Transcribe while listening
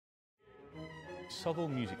Southwell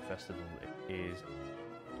Music Festival is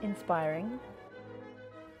inspiring,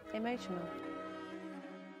 emotional.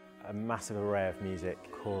 A massive array of music,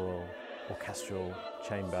 choral, orchestral,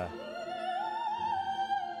 chamber,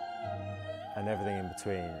 and everything in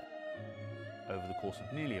between. over the course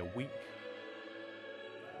of nearly a week,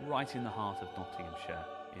 right in the heart of Nottinghamshire,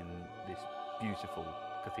 in this beautiful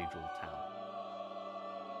cathedral town.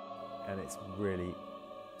 And it's really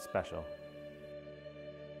special.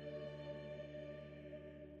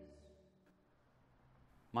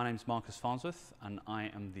 My name's Marcus Farnsworth and I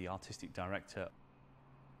am the artistic director.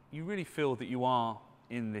 You really feel that you are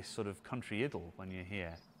in this sort of country idyll when you're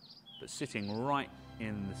here, but sitting right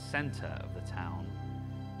in the centre of the town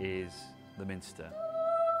is the Minster.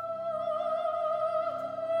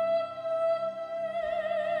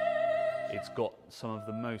 It's got some of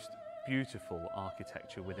the most beautiful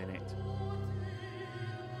architecture within it.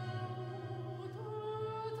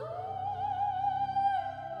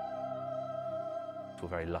 We're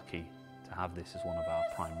very lucky to have this as one of our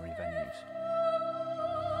primary venues.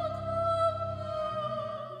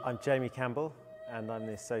 I'm Jamie Campbell and I'm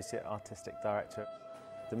the Associate Artistic Director.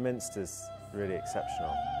 The Minster's really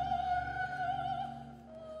exceptional.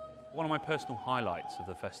 One of my personal highlights of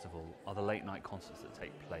the festival are the late night concerts that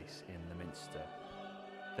take place in the Minster.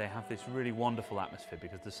 They have this really wonderful atmosphere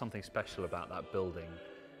because there's something special about that building.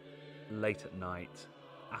 Late at night,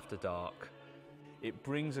 after dark, it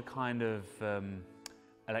brings a kind of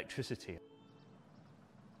electricity.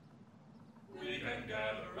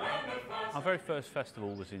 Our very first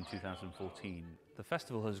festival was in 2014. The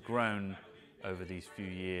festival has grown over these few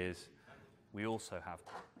years. We also have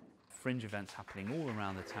fringe events happening all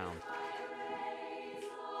around the town.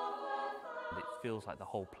 It feels like the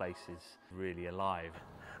whole place is really alive.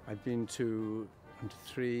 I've been to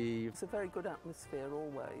 3, It's a very good atmosphere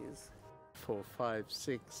always. 4, 5,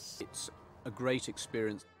 6. It's a great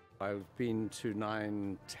experience. I've been to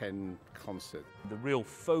 9, 10 concerts. The real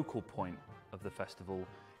focal point of the festival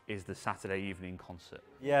is the Saturday evening concert.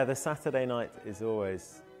 Yeah, the Saturday night is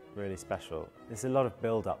always really special. There's a lot of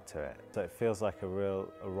build up to it, so it feels like a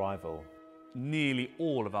real arrival. Nearly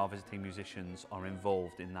all of our visiting musicians are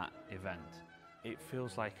involved in that event. It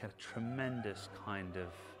feels like a tremendous kind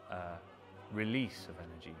of release of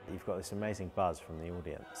energy. You've got this amazing buzz from the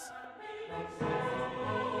audience.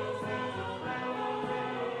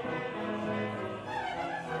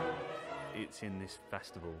 It's in this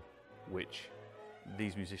festival which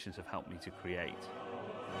these musicians have helped me to create.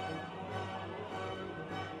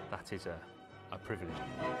 That is a privilege.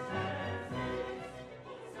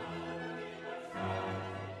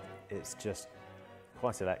 It's just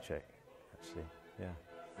quite electric, actually, yeah.